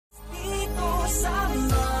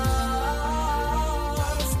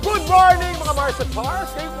mga Mars at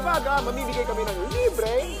Pars, ngayong umaga, mamimigay kami ng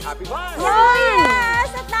libreng Happy Mars!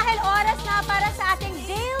 Yes! At dahil oras na para sa ating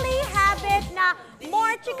daily habit na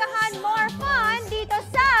more chikahan, more fun dito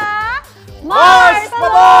sa Mars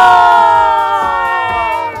Pa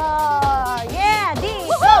Yeah!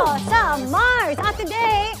 Dito sa Mars! At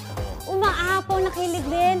today, umaapaw na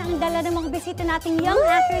kilig din ang dala ng mga bisita nating young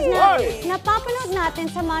actors na napapanood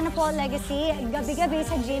natin sa Mano Po Legacy gabi-gabi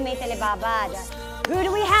sa GMA Telebabad. Who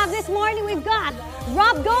do we have this morning? We've got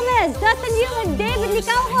Rob Gomez, Dustin Yu, and David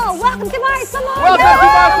Licauco. Welcome to Mars! Come on! Welcome to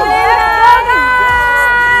Mars! Let's go,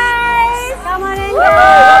 guys! Come on in,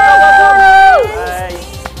 guys!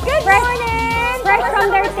 Good morning! Fresh from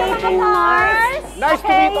their taping, Mars. Nice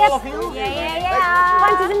to meet all of you. Yeah.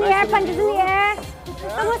 Punches in the air, punches in the air.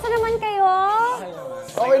 Kamusta naman kayo?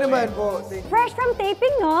 Okay naman po. Fresh from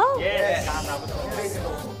taping, no? Yes!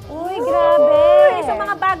 Uy, grabe! So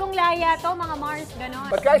mga bagong laya to, mga Mars,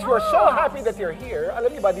 gano'n. But guys, we're so happy that you're here.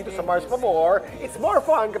 Alam niyo ba, dito sa Mars Pa More, it's more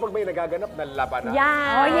fun kapag may nagaganap na labanan.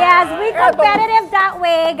 Yeah. Oh yes, we competitive that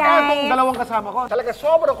way, Itong guys. dalawang kasama ko, talaga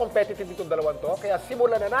sobrang competitive itong dalawang to. Kaya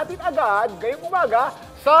simulan na natin agad ngayong umaga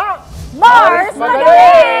sa Mars Magaling!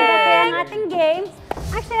 Magaling! Kasi ang ating games,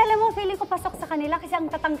 actually, alam mo, feeling ko pasok sa kanila kasi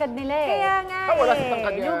ang tatangkad nila eh. Kaya nga Wala si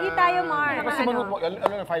tangkad yan. Lugi tayo, Mars. Kasi manok mo, ano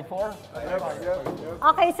na,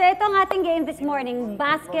 5'4"? Okay, so ito ang ating game this morning,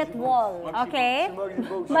 basketball. Okay?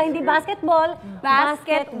 Hindi basketball,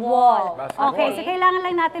 basketball. Okay, so kailangan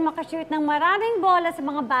lang natin makashoot ng maraming bola sa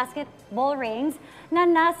mga basketball rings na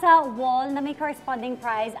nasa wall na may corresponding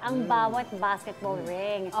prize ang bawat basketball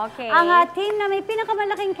ring. Okay. Ang team na may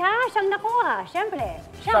pinakamalaking cash ang nakuha, syempre,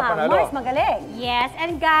 siya, Siya panalo. Mars Magaling. Yes,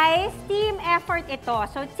 and guys, team effort ito.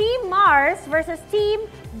 So Team Mars versus Team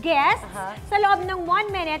Guests. Sa loob ng 1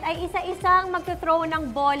 minute ay isa-isang magtuthrow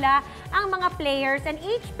ng bola ang mga players, and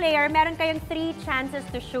each player meron kayong 3 chances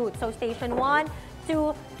to shoot. So station 1,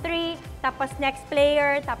 2, 3, tapos next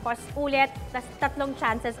player, tapos ulit, tas 3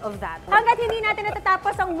 chances of that. Hanggat hindi natin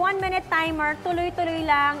natatapos ang 1 minute timer, tuloy-tuloy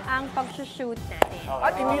lang ang pag-shoot natin.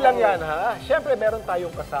 At hindi lang yan, ha? Siyempre, meron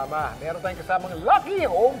tayong kasama. Meron tayong kasamang lucky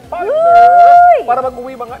home partner para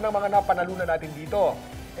mag-uwi ng mga napanalunan natin dito.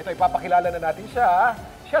 Ito, ipapakilala na natin siya.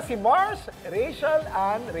 Siya si Mars Rachel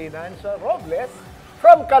Ann Reynancio Robles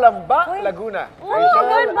from Calamba, Laguna. Rachel.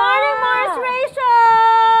 Good morning, Mars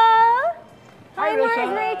Rachel! Hi, Mars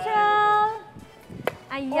Rachel!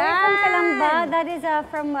 Ayan! From Calamba, that is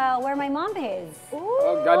from where my mom is.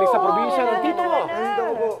 Galing sa probinsya ng tito mo.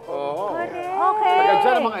 Oo. Okay. Tagal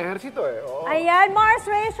dyan ang mga ehersito eh. Oo. Ayan, Mars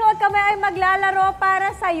Rachel, kami ay maglalaro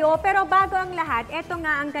para sa'yo. Pero bago ang lahat, eto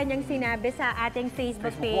nga ang kanyang sinabi sa ating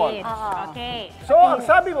Facebook page. Okay. So, ang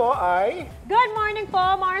sabi mo ay... Good morning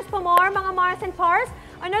po, Mars Pa More, mga Mars and Pars.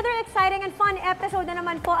 Another exciting and fun episode na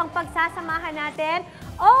naman po ang pagsasamahan natin.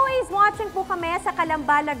 Always watching po kami sa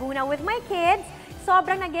Calamba, Laguna with my kids.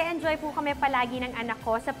 Sobrang nag-e-enjoy po kami palagi ng anak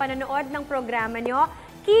ko sa panonood ng programa nyo.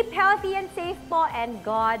 Keep healthy and safe po, and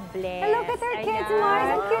God bless. Look at our kids, Ayan. Mars.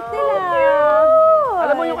 Ang cute nila.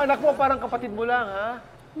 Alam mo yung anak mo, parang kapatid mo lang, ha?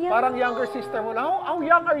 Yeah. Parang younger sister mo lang. How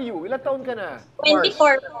young are you? Ilang taon ka na?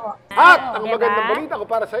 24 po. At ang Diba? magandang balita ko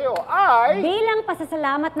para sa'yo ay... Bilang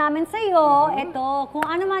pasasalamat namin sa iyo, ito, kung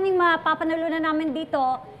ano man yung mapapanalunan namin dito,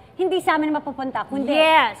 hindi sa amin mapupunta, kundi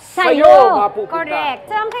Sa'yo sa'yo. mapupunta. Correct.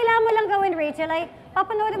 So, ang kailangan mo lang gawin, Rachel, ay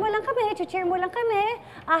papanoorin mo lang kami, cheer mo lang kami,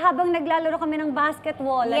 habang naglalaro kami ng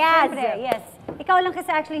basketball. At Yes. syempre, yes. Ikaw lang kasi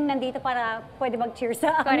actually nandito para pwede mag-cheer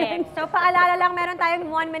sa amin. Correct. So, paalala lang, meron tayong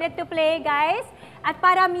 1 minute to play, guys. At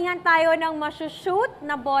paramihan tayo ng masushoot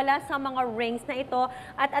na bola sa mga rings na ito.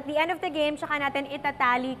 At at the end of the game, saka natin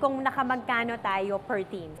itatali kung nakamagkano tayo per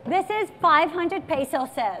team. This is 500 pesos,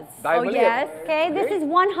 says. Dahil maliit. yes. Okay, this is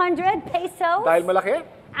 100 pesos. Dahil malaki?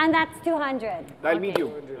 And that's 200. Dahil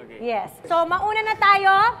medium. Yes. So, mauna na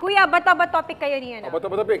tayo. Kuya, bato ba topic kayo niya? Bato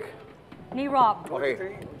pick. Ni Rob.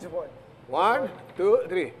 Okay. 1, 2,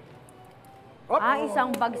 3.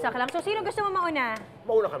 Isang bagsak lang. So, sino gusto mo mauna?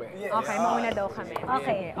 Mauna kami. Okay, mauna daw kami.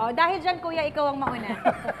 Okay. O, dahil dyan, kuya, ikaw ang mauna.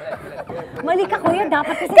 Mali ka, kuya.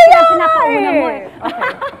 Dapat kasi sila pinapauna mo eh.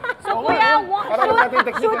 So, kuya, Para wala natin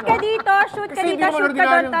technique, shoot ka ano? dito, shoot ka Kasi hindi dito, naman shoot ka doon,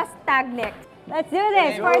 ordinaryo. tapos tag next. Let's do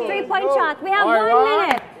this for a 3-point shot. We have Okay, 1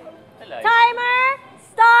 minute. Timer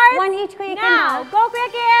starts One each, Kuya Kim. now. Go, Kuya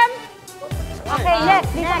Kim! Okay, next.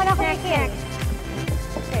 Dito ka na, Kuya next, Kim. next.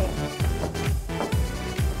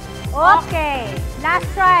 Okay, last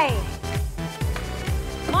try.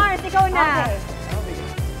 Mars, ikaw na.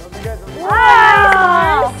 Okay.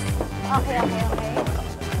 Wow! Okay.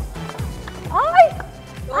 Ay!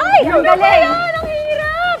 Ay! Ang galing! Ang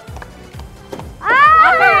hirap! Ay!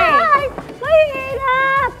 Okay.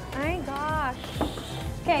 Mahirap! My gosh.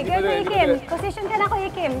 Okay, Okay, go Kuya Kim. Position ka na, Kuya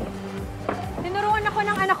Kim. Tinuruan ako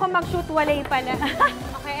ng anak ko mag-shoot walay pala.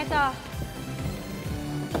 Okay, ito.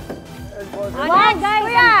 Wow,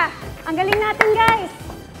 guys! Ang galing natin, guys!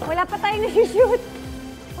 Wala pa tayong nasi-shoot.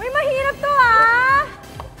 Uy, mahirap to ah!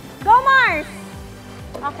 Go, Mars!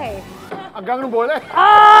 Okay. Hanggang ng bola eh.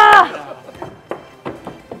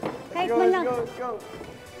 Kahit man lang. Go.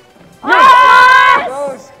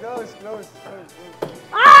 Yes! Close. Go.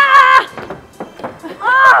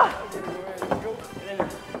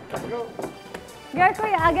 Girl,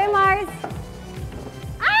 Kuya. Agay, Mars.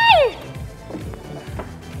 Ay!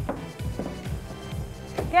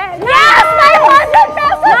 Yes! 900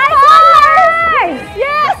 pesos! Nice one, Mars!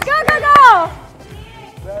 Yes! Go!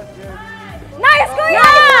 That's good. Nice, Kuya!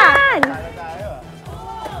 Yan!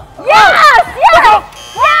 Yes!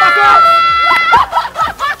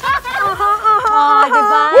 Oh,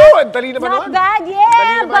 diba? Woo! Ang dali naman Not nun. bad, yeah!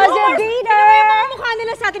 Dali naman Buzzer nun. beater! Yung mukha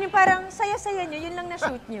nila sa atin yung parang saya-saya nyo, yun lang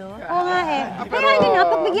na-shoot nyo. Oo nga eh. Kaya hindi na,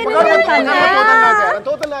 pagbigyan na Magkano lang ang kami. total natin? Ang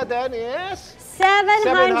total natin is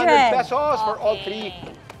 700 700. pesos for all 3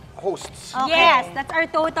 hosts. Okay. Yes, that's our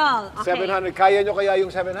total. Okay. 700. Kaya nyo kaya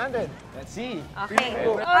yung 700? Let's see. Okay.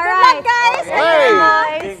 Go. Good luck, guys!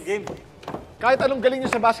 Okay. Game. Kahit anong galing nyo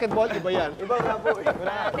sa basketball, iba yan. Iba nga po.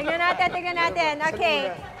 Tingnan natin.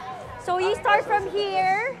 Okay. So you start from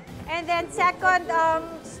here, and then second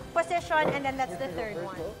position, and then that's the third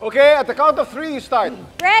one. Okay, at the count of 3, you start.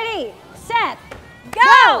 Ready, set,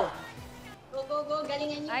 Go! Go,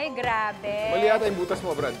 galingan niyo. Ay, grabe. Mali yata yung butas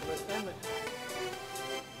mo, Brad.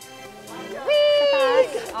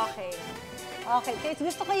 Okay. Okay, guys,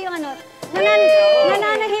 gusto ko yung ano,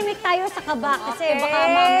 nananahimik tayo sa kaba kasi baka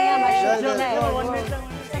mamaya ma-shoot na eh.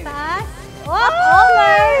 Sa taas? Oh,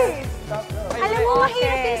 Omar! Alam mo,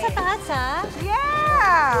 mahirap din sa taas, ha?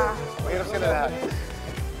 Yeah! Mahirap sila lahat.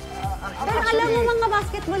 Pero alam mo mga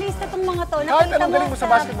basketballista tong mga to, Kahit nakita anong mo galing mo sa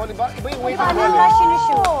basketball, iba yung weight ng Paano ball. ba eh.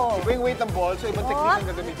 sinushoot? Iba yung weight ng ball, so ibang technique ang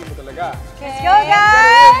gagamitin mo talaga. Let's Go,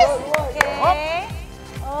 guys! Okay.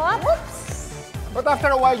 Oops! But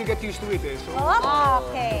after a while, you get used to it eh. So,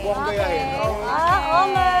 Okay. huwag kong gayahin.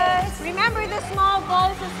 Omar! Remember the small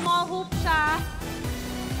balls, the small hoop siya.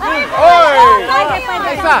 Ay! Oy!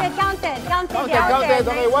 Pwede, Isa. counted. Counted.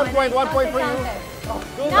 Okay, 1 point for you.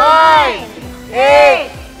 9, 8,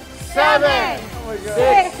 7,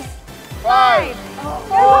 6, 5,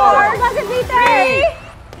 4, buzzer beater!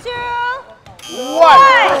 2,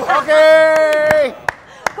 1. Okay!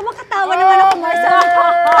 Kumakatawa naman ako, Marcel.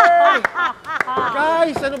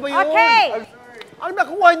 Guys, ano ba yun? Okay. Ang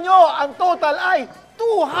nakuha nyo, ang total ay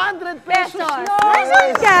 200 pesos lang! Nice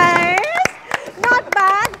one, guys! Not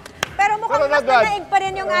bad. Pero mukhang Pero mas not bad. nanaig pa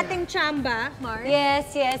rin yung ating chamba, Mars. Yes.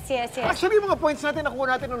 Actually, yung mga points natin, nakuha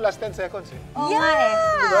natin nung last 10 seconds eh. Oo nga eh.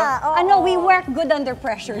 Oo. Ano, we work good under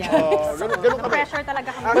pressure, guys. Oh, ganun kami. Pressure talaga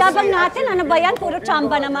kami. Labang natin, ano ba yan? Puro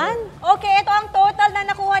chamba naman. Okay, ito ang total na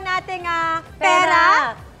nakuha nating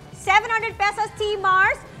pera. 700 pesos Team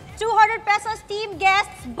Mars, 200 pesos Team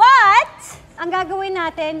Guests, but Ang gagawin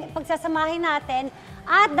natin, pagsasamahin natin,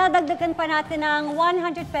 at dadagdagan pa natin ng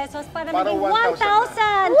 100 pesos para Para maging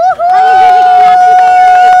 1,000. 1,000. Ang ibibigay natin kay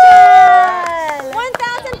Rachel.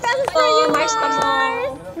 1,000 pesos for you, Mars pa mo.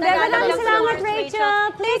 Maraming salamat, Rachel.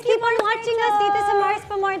 Please keep on watching us dito sa Mars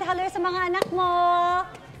pa more. Hello sa mga anak mo.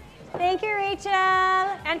 Thank you, Rachel.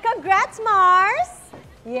 And congrats, Mars!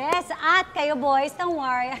 Yes, at kayo boys, don't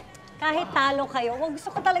worry. Kahit talo kayo, gusto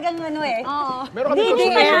ko talagang ano eh. Oo. Meron kami Hindi pa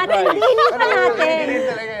consolation natin, prize. hindi pa natin.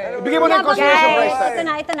 Ibigay mo na yung consolation prize natin.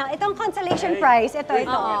 Ito na. Ito ang consolation prize. Ito.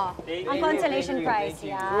 Ang consolation prize.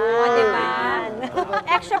 Yan. Diba?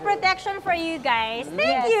 Extra protection for you guys.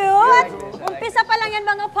 Thank Yes. you! Umpisa pa lang yan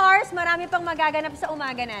mga pars, marami pang magaganap sa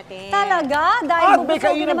umaga natin. Talaga? Dahil At may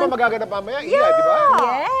bubusogin kainan pa naman. magaganap mamaya. Iya, di ba?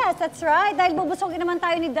 Yes, that's right. Dahil bubusogin naman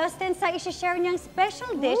tayo ni Dustin sa isi-share niyang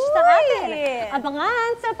special dish sa atin. Abangan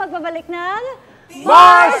sa pagbabalik ng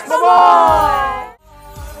Mars pa More!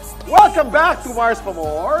 Welcome back to Mars pa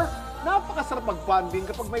More. Napakasarap mag-bonding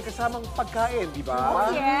kapag may kasamang pagkain, di ba?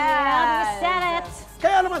 Yeah, we said it.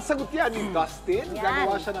 Kaya naman sagot yan ni Dustin. Yan.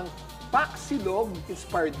 Gagawa siya ng Bacsilog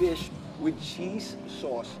inspired dish with cheese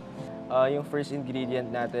sauce. Yung first ingredient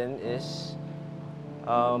natin is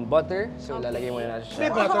butter. So, lalagay muna natin siya.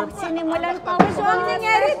 May butter pa. Sinimulan pa. So, ang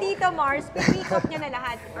nangyari dito, Mars, pipick up niya na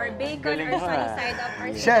lahat. Or bacon, or sunny side up, or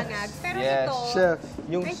Chef. sinangag. Pero Yes. ito, Chef.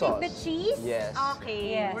 Yung I think sauce. the cheese? Yes. Okay,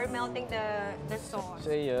 Yes. we're melting the sauce.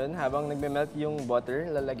 So, yun. Habang nagme-melt yung butter,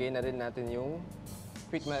 lalagay na rin natin yung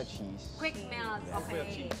quick melt cheese. Quick melt,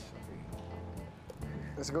 okay.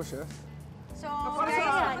 Let's go, chef. So,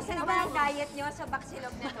 guys, kamusta naman ang diet nyo sa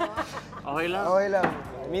Bacsilog na to? Okay lang.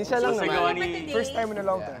 Minsan lang Sagawa naman. ni... First time in a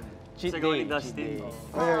long time. Cheat Sagawa day. ni Dustin.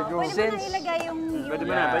 Okay, go. Pwede mo na ilagay yung... Pwede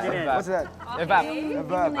mo na, pwede na. What's that? Evap.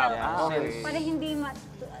 Evap. Okay. Para hindi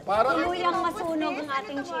Parang- tuluyang masunog ang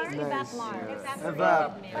ating cheese. Evap, Mars. Evap.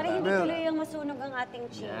 Para hindi tuluyang masunog ang ating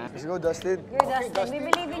cheese. Let's go, Dustin. You're Dustin. We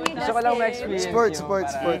believe in you, Dustin. Gusto ko lang ma-experience Sport, yung sport,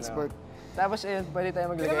 parang- sport, sport. Tapos ayun, pwede tayo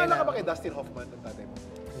maglagay Kilala ka ba na. kay Dustin Hoffman ng tatay mo?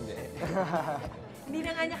 Hindi. Hindi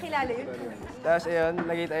na nga niya kilala yun. Tapos ayun,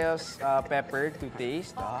 lagay tayo pepper to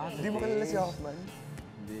taste. Hindi mo kilala si Hoffman?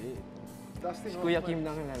 Hindi. Dustin Kuya Kim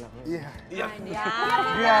lang kilala ko. Yeah. Yan.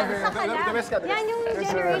 Grabe. The best ka, the best. Yan yung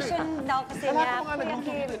generation daw kasi niya. Kuya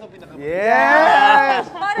Kim. Yes!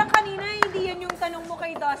 Parang kanina, hindi yan yung tanong mo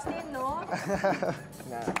kay Dustin, no?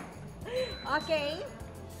 Okay.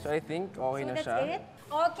 So I think okay So na that's siya. it?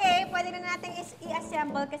 Okay, pwede na natin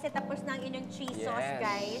i-assemble kasi tapos na ang inyong cheese sauce, Yes.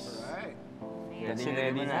 guys. Alright.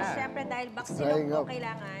 Ready na. Siyempre, dahil drying baksilog po up.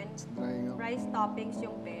 kailangan, Drying up. rice toppings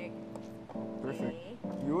yung peg. Perfect. Okay.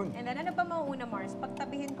 Yun. And then, ano pa mauuna, Mars?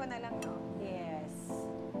 Pagtabihin ko na lang, no? Yes.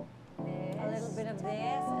 A little bit of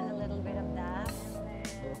this and a little bit of that.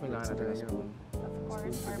 Kailangan natin ng spoon. Of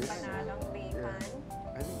course, our panalong bacon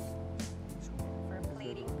for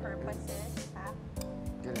plating purposes. Ha?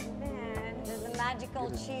 Get it. Then, The magical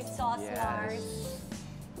cheese sauce, Yes. Mars.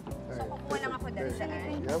 so kukuha lang ako dahil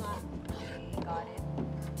saan. Yep. Okay, got it.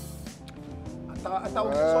 Ang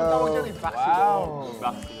tawag dyan ay Bacsilog.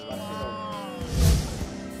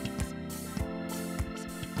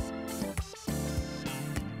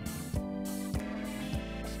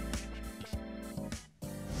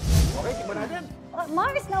 Okay, tignan natin. Oh,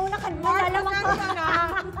 Mars, nauna ka. Nalaman ko.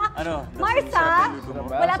 Ano? Mars, ha?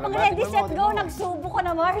 Wala pang Sarap. ready, set, go. Nagsubo ka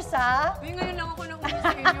na, Mars, ha? Uy, ngayon lang ako nang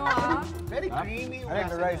sa inyo, ha? Very creamy yung I like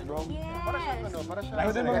the lasa rice, niya. bro. Para siyang ano, para siyang...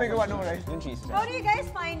 Pwede mo may gawa ng rice? Yung cheese. How do you guys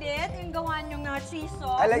find it? Yung gawa yung cheese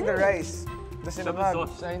sauce? I like the rice. The cinnamon.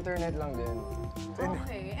 Sa internet lang din.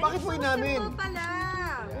 Okay. Bakit mo inamin? Simple pala.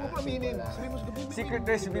 Huwag mo aminin. Sabi mo, gabi Secret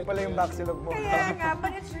recipe pala yung Bacsilog mo. Kaya nga,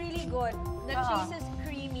 but it's really good. The cheese is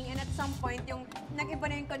creamy and at some point, yung nag-iba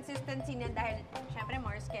na yung consistency niya dahil, syempre,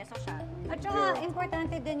 Mars, keso siya. At saka,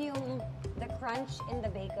 importante din yung the crunch in the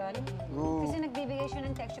bacon. Ooh. Kasi nagbibigay siya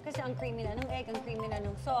ng texture. Kasi ang creamy na ng egg, ang creamy na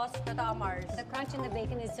ng sauce. Totoo, Mars. The crunch in the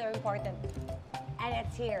bacon is so important. And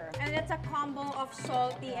it's here. And it's a combo of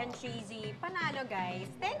salty and cheesy. Panalo, guys.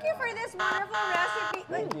 Thank you for this wonderful recipe.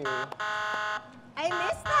 Thank you. I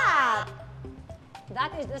missed that.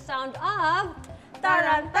 That is the sound of...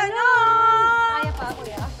 Tarantanon! Kaya pa,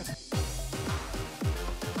 kuya.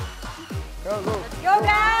 Go, go. Go,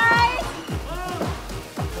 guys!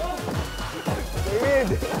 David!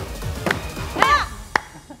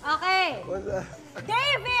 Okay. What's that?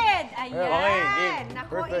 David! Ayan! Okay, game.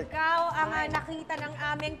 Naku, Perfect. ikaw ang nakita ng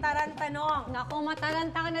aming tarantanong. Naku,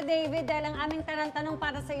 mataranta ka na, David, dahil ang aming tarantanong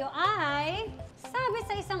para sa'yo ay... Sabi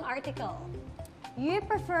sa isang article, you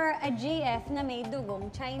prefer a GF na may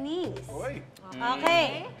dugong Chinese. Uy.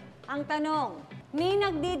 Okay. Ang tanong, may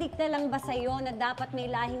nagdidikta lang ba sa'yo na dapat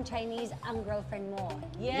may lahing Chinese ang girlfriend mo?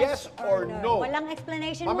 Yes or no? Walang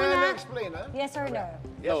explanation Mamaya muna. na-explain, ha? Yes or no?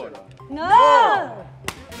 Yes or no? No!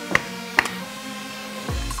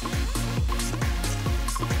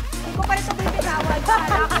 Hindi ko pa rin ito bibitawal.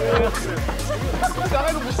 Kala ko. Sa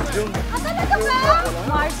akin, gusto yun. Talaga ba?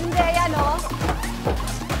 Mars, hindi yan, oh.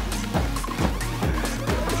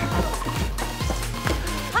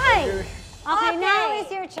 Hi! Okay, now is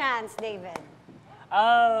your chance, David.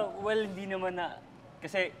 Well, hindi naman na...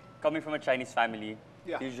 Kasi coming from a Chinese family,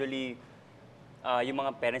 Yeah. usually, yung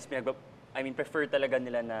mga parents, prefer talaga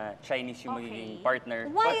nila na Chinese yung magiging partner.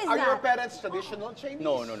 Why is Are your that? parents traditional Chinese?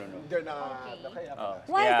 No. They're not. Kaya pala.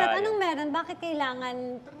 Why is Kaya, that? Anong meron? Bakit kailangan...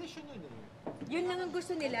 Traditional yun. Yun lang ang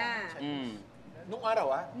gusto nila. Nung araw,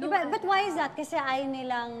 ha? But why is that? Kasi ayaw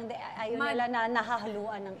nila na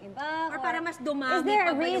nahahaluan ng iba? Or para mas dumami Is there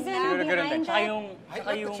pa a ba yung reason Siguro ganun din. behind Tsaka that? yung... I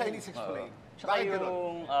let the Chinese explain. Tsaka Bakit ganun?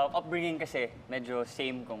 yung upbringing kasi, medyo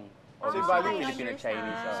same kung Same values.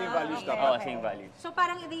 Filipino-Chinese. Same values dapat. Oo, same values. So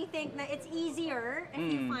parang they think na it's easier if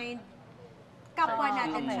you find kapwa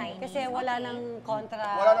natin Chinese. Kasi wala nang kontra.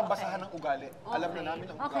 Wala nang basahan ng ugali. Alam na namin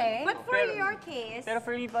ang ugali. Okay. But for your case, Pero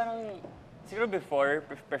for me, parang, siguro before,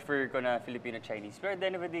 prefer ko na Filipino-Chinese. Pero at the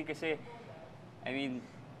end of the day kasi,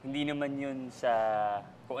 hindi naman yun sa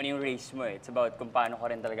kung ano yung race mo eh. It's about kung paano ka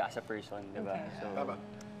rin talaga as a person, di ba? So, Tama.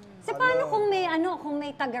 So paano kung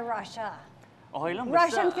may taga-Russia? okay lang,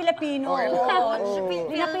 basta. Russian-Filipino.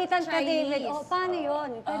 Nilapitan ka, David. Chinese. Oh, paano yun?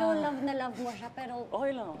 Pero love na love mo siya, pero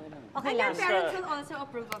Okay lang, okay lang. okay and lang. your parents will also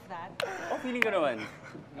approve of that. Oh, feeling ko naman.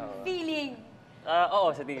 Feeling. Oo,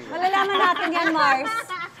 sa tingin ko. Malalaman natin yan, Mars.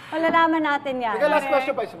 Malalaman natin yan. Teka, last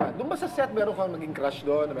question pa, Isma. Doon ba sa set, meron kang naging crush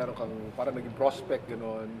doon? Meron kang parang naging prospect,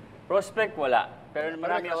 gano'n? Prospect, wala. Pero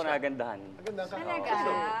marami ako nagandahan. Maganda ka. Talaga?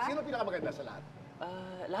 Sino pinakamaganda sa lahat?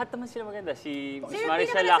 Lahat naman sila maganda. Si Sino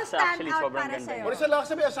Maricel pinaka Laksa, stand actually, out sobrang para ganda. sa'yo? Maricel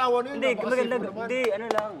Laksa, may asawa na yun. Hindi, napakasipag maganda. naman. Hindi, ano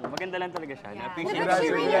lang. Maganda lang talaga siya. Na-appreciate But ko. she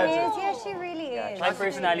really is. Yes, she really is. Siya yung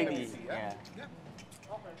personality. Yeah.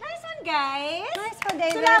 Nice one, guys! Nice for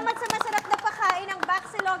David. Salamat sa masarap na pagkain ng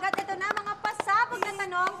Bacsilog. At ito na mga pasabog na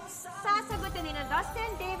tanong, sasagutin ni na Dustin,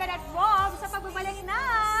 David at Rob sa pagbabalik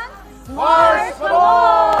ng Mars for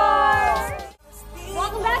More!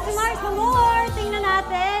 Welcome back to Mars for More! Tingnan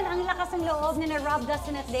natin ang lakas ng loob ni na Rob,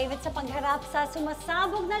 Dustin at David sa pagharap sa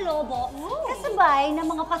sumasabog na lobo kasabay ng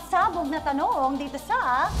mga pasabog na tanong dito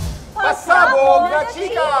sa Pasabog na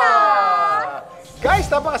Chika! Guys,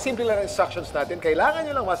 napakasimple lang ang instructions natin. Kailangan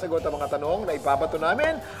nyo lang masagot ang mga tanong na ibabato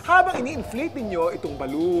namin habang ini-inflate ninyo itong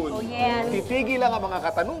balloon. Oh, yes. Titigil lang ang mga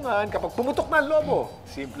katanungan kapag pumutok na ang lobo.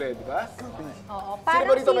 Simple, di ba? Oo, Sino parang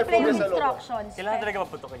ba dito may simple yung phobia sa lobo? instructions. Kailangan talaga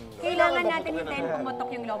maputokin yung lobo. Kailangan natin hintayin pumutok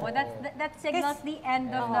yung lobo. That signals the end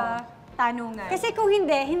of the tanungan. Kasi kung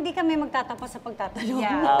hindi kami magtatapos sa pagtatanong.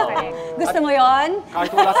 Yeah, correct. Gusto mo yon?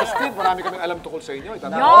 Kahit wala sa script, marami kaming alam tukol sa inyo.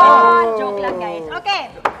 Yon! Joke lang, guys. Okay.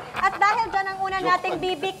 At dahil dyan ang una nating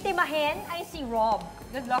bibiktimahin ay si Rob.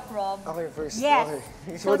 Good luck, Rob. Okay, first. Yes. Okay.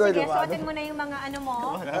 So sige, suotin mo na yung mga ano mo,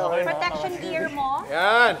 protection gear mo.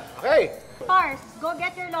 Yan. Okay. Mars, go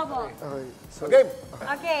get your lobo. Okay. So, Game.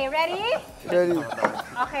 Okay, ready? ready.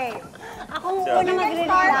 Okay. Akong So, una You can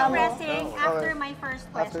start magre-reklamo. pressing after my first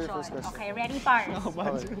After question. your first question. Okay, ready, Pars?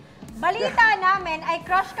 Okay. Balita namin ay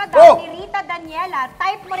crush ka Go! daw ni Rita Daniela.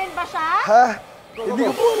 Type mo rin ba siya? Ha? Hindi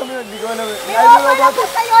ko po alam yun. Hindi ko alam yun. May offer na po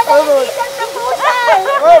sa'yo na hindi siyang proposal!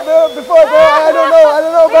 Oh, before, I don't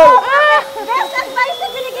know, but... Best advice na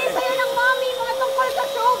binigay sa'yo ng mommy mo tungkol sa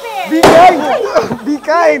showbiz! Be kind! Be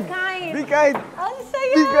kind! kind. Be kind! Ang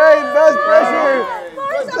saya! Be kind! That's pressure!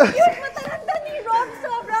 Mars, ang cute mataranda ni Rob.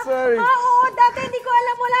 Sobra. Sorry. Oo, dati hindi ko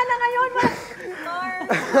alam. Wala na ngayon. Mars,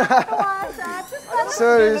 nakakatawa siya.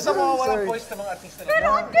 Sorry, Ito sa mga walang sorry. voice ng mga artista na. Pero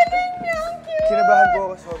ang galing niya. Ang cute. Kinabahan po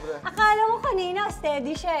ako sobra. Akala mo kanina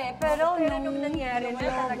steady siya eh, pero nung nangyari na,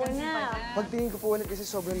 lobo talagang na. Pagtingin ko po ulit kasi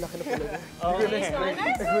sobrang laki na pala. Nice one,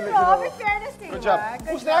 Rob. In fairness to you. Good job.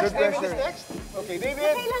 Who's next? Good David is pressure. next. Okay, David.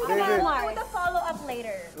 Nakailan ka ba, David. Mars? Put a follow-up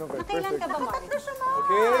later. Okay, Nakailan ka ba, Mars? Tatlo siya, Mars.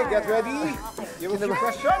 Okay, get ready. Give us your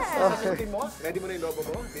questions. Sasagutin mo. Ready mo na yung lobo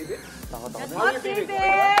mo, David? Good luck, David.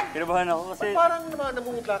 Kinabahan ako kasi Parang naman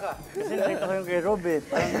namumutla ka. nakita ko yung kay Rob eh.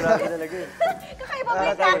 Parang grabe talaga eh. Kakaiba ba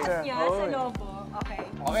yung takot niya sa lobo? Okay.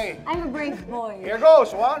 Okay, I'm a brave boy. here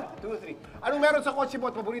goes. 1, 2, 3. Anong meron sa kotse mo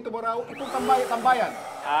at paborito mo raw? Itong tambayan.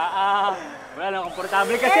 Wala lang,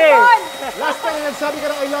 komportable kasi. Last time na nagsabi ka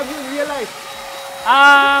ng I love you in real life.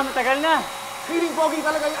 Matagal na. Feeling pogi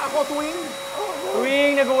talaga yung ako tuwing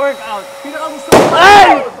Tuwing nag-workout. pinakagusto ko.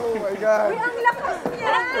 Oh my God! Ang lakas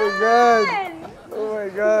niya. Oh my God! Oh my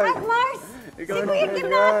God! At Mars, si oh Kuya my Kim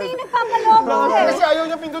God. natin nagpapalobo eh. Kasi ayaw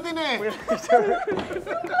niya pindutin eh.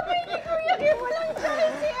 Kuya Kim, walang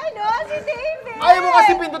choice si si David. Ayaw mo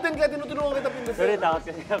kasi pindutin kaya tinutulungan kita pindutin. Sorry, takot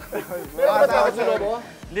kasi ako. Meron ba takot sa lobo?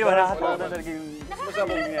 Hindi, wala ka talaga yung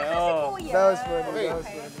masabog niya. Oo. Kuya. That was funny. Okay. That was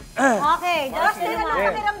funny. Okay, Dustin, Dustin ano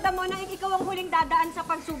naman. pakiramdam mo na ikaw ang huling dadaan sa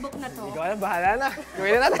pagsubok na to? Ikaw na, bahala na.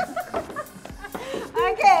 Gawin na natin.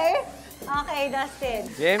 Okay. Okay, Dustin.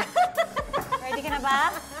 Game? Ready ka na ba?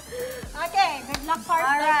 Okay, good luck,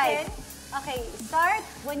 Alright. Dustin. Okay, start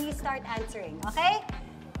when you start answering, okay?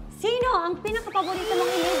 Sino ang pinakapaborito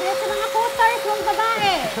mong ilibre sa mga co-stars mong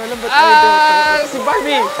babae? Si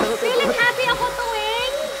Barbie! Feeling happy ako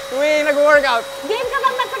tuwing Tuwing nag-workout. game ka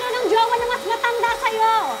bang magkaroon ng jowa na mas matanda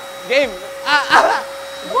sa'yo? Game!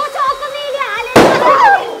 Puso o pamilya? Alin ka ba?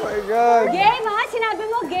 Oh my God! Game ha? Sinabi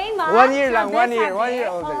mo game ha? 1 year lang, 1 year. 1 year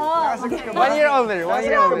older. Oo. 1 year older, 1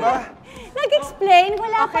 year older. Nag-explain,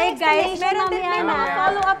 wala Okay, pa guys, explanation meron din may mamaya. mga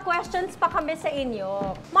follow-up questions pa kami sa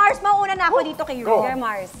inyo. Mars, mauna na ako dito kay Go. Ro. Dear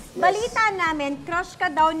Mars. Balita namin, crush ka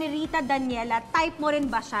daw ni Rita Daniela. Type mo rin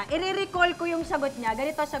ba siya? I-recall ko yung sagot niya.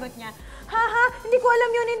 Ganito ang sagot niya. Haha, hindi ko alam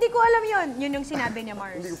yun, hindi ko alam yun. Yun yung sinabi niya,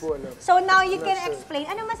 Mars. Hindi ko po alam. So now you can explain.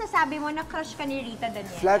 Ano masasabi mo na crush ka ni Rita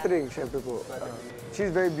Daniela? Flattering, syempre po. She's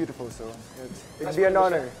very beautiful, so it'd be an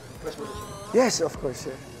honor. Yes, of course.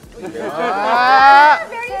 Yeah. Very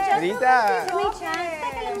gentle. Rita! May chance.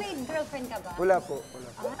 Teka lang, may girlfriend ka ba? Wala po, wala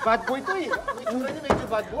po. Bad boy to eh. May tsura niya medyo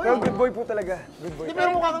bad boy. Pero good boy po talaga. Good boy. Hindi pero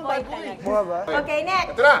mukha kang bad boy. Mukha ba? Okay,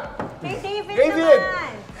 next. Ito na. Kay David David!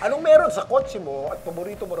 naman. Anong meron sa kotse mo at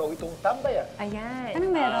paborito mo raw itong tambayan? Ayan. Anong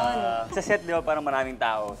meron? Sa set, di ba, parang maraming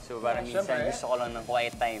tao. So, parang minsan syempre. gusto ko lang ng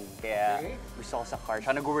quiet time. Kaya Okay. gusto ko sa car.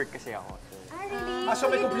 Siya nag-work kasi ako. So, Really? So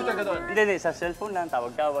may computer ka doon? hindi, sa cellphone lang,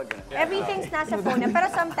 tawag-tawag. Ganun. Everything's nasa phone na. Pero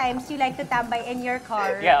sometimes you like to tambay in your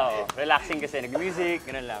car. Yeah, oo. Relaxing kasi, nag-music,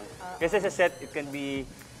 ganun lang. Kasi sa set, it can be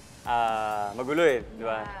magulo eh, di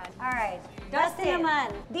ba? Alright. Dustin naman,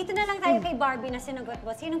 dito na lang tayo kay Barbie na sinagot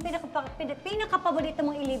mo. Sinong pinaka-paborito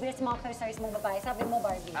mong ilibre sa mga co-stars mong babae? Sabi mo,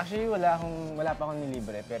 Barbie. Actually, wala pa akong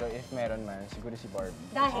nilibre, pero if meron man, siguro si Barbie.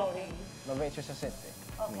 Dahil? Mabait siya sa set eh.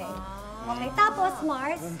 Okay. Okay, tapos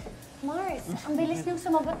Mars, ang bilis niyong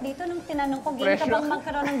sumagot dito nung tinanong ko, game ka bang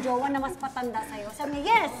magkaroon ng jowa na mas patanda sa'yo? Sabi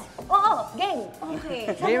niya, yes! Oo, game!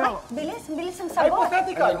 Okay. Game ako. Bilis ang sagot.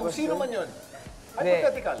 Hypothetical, kung sino man yun.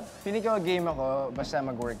 Hypothetical. Feeling ko game ako, basta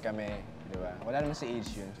mag-work kami. Di ba? Wala naman sa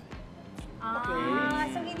age yun.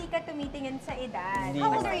 So hindi ka tumitingin sa edad. Hindi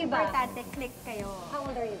How old naman. are you ba? Importante, click kayo. How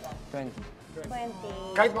old are you ba? 20.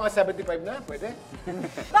 20. Kahit mga 75 na, pwede?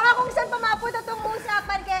 Baka kung saan pamapunta itong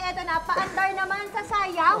usapan, kaya eto na, paandar naman sa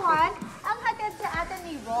sayawan ang hatid sa atin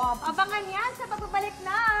ni Rob. Abangan yan sa pagbabalik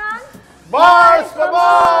ng... Mars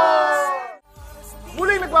Pamor!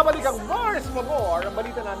 Muling nagbabalik ang Mars Pamor. Ang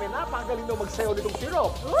balita namin, napakagaling daw magsayaw nitong si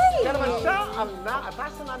Rob. Kaya naman siya ang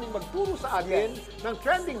naatasan namin magturo sa atin ng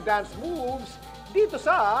trending dance moves dito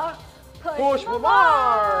sa Push Mo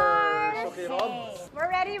Mars! Okay, Rob? We're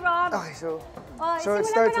ready, Rob. Okay, so Simulan it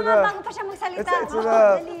starts mo with na nga a... bago pa siya magsalita. It's with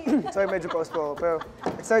Dali. sorry, medyo pause po. Pero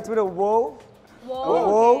it starts with a whoa, Whoa.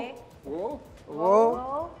 whoa, Okay. Whoa. whoa,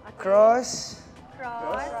 Okay. cross.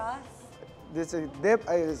 Cross. This a dip,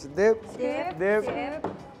 it's a dip, Dip. dip,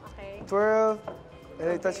 Okay. twirl, and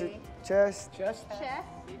then you touch your chest, Chest. Chef.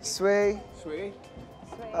 sway, Sway.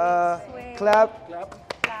 clap, Clap.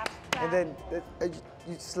 Clap. and then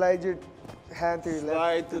you slide your hand to your left,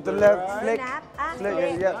 Slide to the left, right. flick, Snap. flick,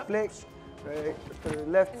 Okay. yeah, flick, right, to the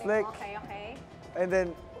left, flick, Okay, okay. and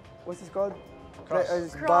then what's this called? Cross.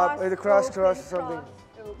 Just bob, the cross, open, or something. cross,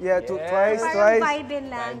 Yeah, twice, Parang vibin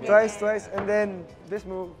lang. twice, and then this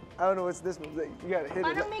move. I don't know what's this move. You gotta hit it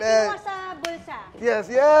Parang like may ginawa that. sa bulsa. Yes,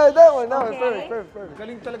 yeah, that one, Okay. perfect.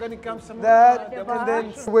 Galing talaga ni Cam sa mga... That, Diba? and then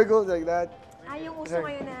wiggle like that. Yung uso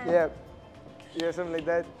ngayon na. Yeah, yeah, something like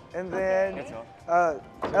that. And then Let's go.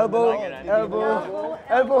 elbow.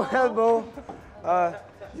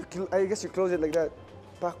 I guess you close it like that.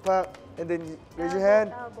 Pak, and then you raise your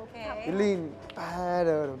hand. Okay. You lean.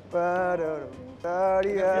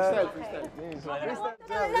 Freestyle, freestyle.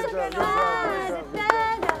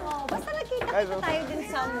 Basta nakita tayo din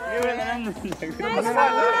somewhere. Guys,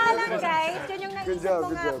 lang guys. Yun yung naisip Good job, ko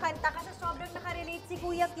good nga job. kanta kasi sobrang nakarelate si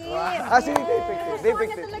Kuya Kim. Sige, they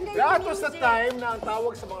picked it. That was the time na ang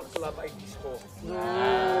tawag sa mga club ay disco.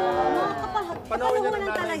 Panoorin niya ng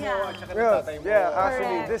nanay mo at saka ng tatay mo. Yeah,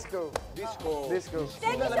 actually, disco. Disco.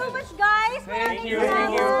 Thank you so much, guys. Thank you.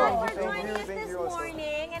 Thank you for Thank joining you. us Thank this you also.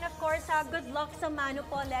 morning. And of course, good luck sa Mano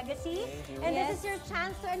Po Legacy. And this is your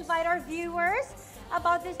chance to invite our viewers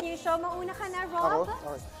about this new show. Mauna ka na, Rob.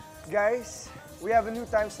 Okay. Guys, we have a new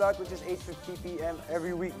time slot which is 8:50 p.m.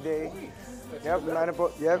 every weekday. Yep, Mano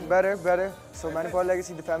Po. Yep, better. So Mano Po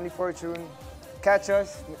Legacy, The Family Fortune. Catch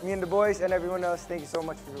us, me and the boys and everyone else. Thank you so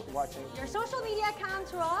much for watching. Your social media accounts,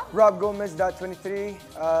 Rob. RobGomez.23,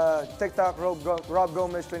 TikTok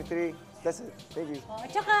RobGomez23. That's it. Thank you.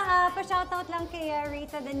 Tsaka, pa-shoutout lang kay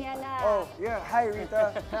Rita Daniela. Oh yeah, hi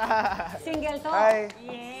Rita. Single to. Hi.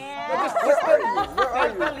 Yeah.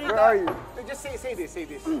 Where are you? Just say this.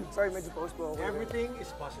 Sorry, medyo post po ako. Everything is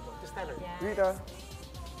possible. Just tell her. Rita,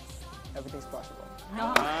 everything's possible.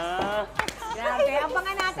 Grabe,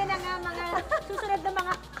 abangan natin ang mga susunod na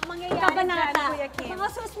mga mangyayari Kabanata. dyan, Kuya Kim. Mga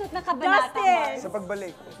susunod na kabanata. Dustin! Sa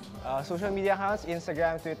pagbalik. Social media accounts,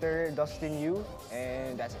 Instagram, Twitter, Dustin Yu,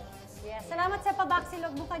 and that's it. Yes, salamat sa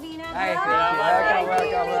pabaksilog mo kanina. Ay, Bro. thank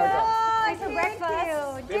you. Welcome. Thanks for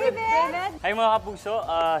breakfast. David. Hi mga Kapuso,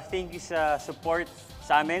 thank you sa support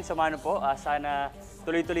sa amin, sa Mano Po. Sana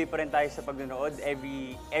tuloy-tuloy pa rin tayo sa pagnunood.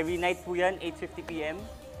 Every night po yan, 8:50 p.m.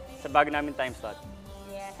 sa bago namin time slot.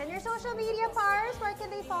 Yes, and your social media pars, where can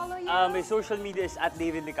they follow you? My social media is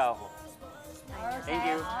 @David Licauco. Thank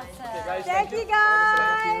you. Thank you,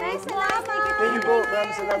 guys! Thanks a lot. Thank you po.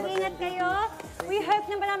 Maraming salamat. Mag-ingat kayo. We hope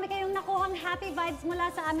na marami kayong nakuhang happy vibes mula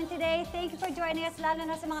sa amin today. Thank you for joining us, lalo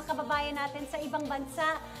na sa mga kababayan natin sa ibang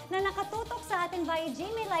bansa na nakatutok sa atin via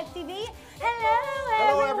GMA Live TV.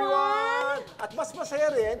 Hello, everyone! At mas masaya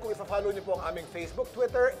rin kung ipa-follow niyo po ang aming Facebook,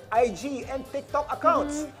 Twitter, IG, and TikTok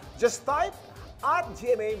accounts. Just type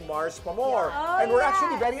 @GMA Mars Pamor. And we're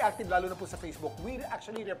actually very active, lalo na po sa Facebook. We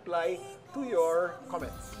actually reply to your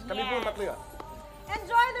comments. Kami po yung tatlo yun.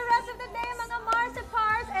 Enjoy the rest of the day, mga Mars at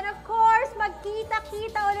Pars. And of course,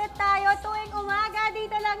 magkita-kita ulit tayo tuwing umaga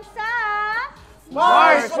dito lang sa...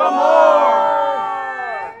 Mars pa more!